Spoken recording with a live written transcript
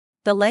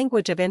The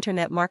language of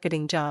internet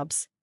marketing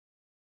jobs.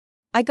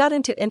 I got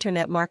into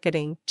internet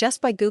marketing just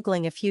by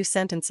Googling a few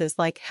sentences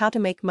like how to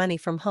make money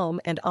from home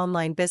and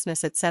online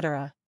business,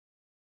 etc.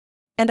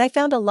 And I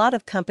found a lot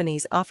of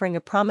companies offering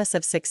a promise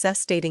of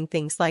success stating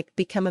things like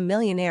become a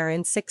millionaire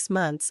in 6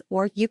 months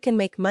or you can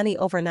make money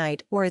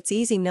overnight or it's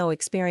easy, no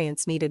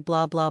experience needed,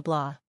 blah blah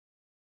blah.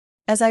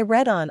 As I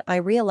read on, I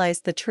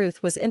realized the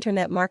truth was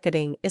internet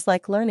marketing is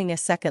like learning a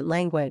second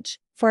language.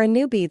 For a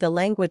newbie, the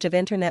language of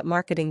internet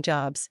marketing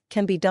jobs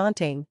can be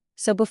daunting,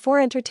 so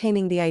before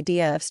entertaining the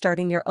idea of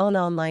starting your own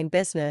online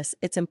business,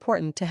 it's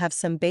important to have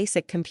some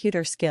basic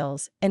computer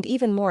skills and,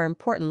 even more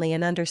importantly,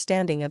 an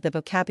understanding of the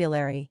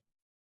vocabulary.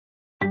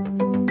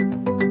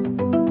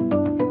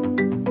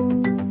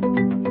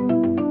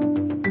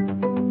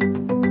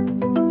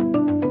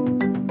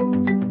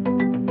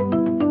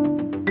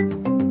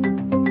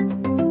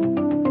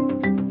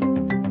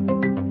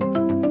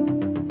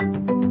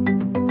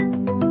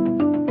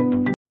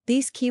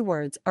 These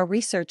keywords are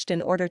researched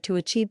in order to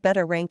achieve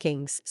better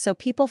rankings so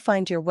people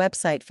find your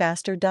website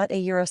faster. A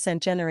Eurocent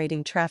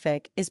generating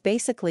traffic is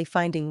basically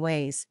finding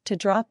ways to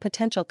draw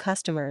potential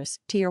customers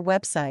to your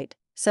website,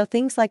 so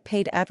things like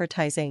paid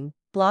advertising,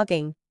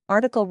 blogging,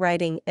 article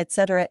writing,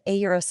 etc.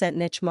 A Eurocent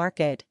niche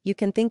market. You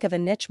can think of a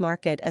niche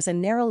market as a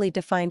narrowly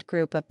defined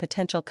group of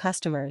potential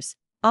customers,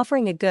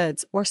 offering a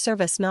goods or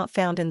service not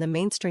found in the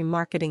mainstream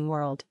marketing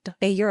world.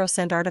 A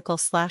Eurocent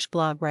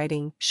article/blog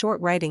writing, short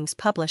writings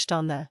published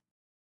on the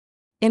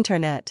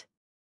Internet.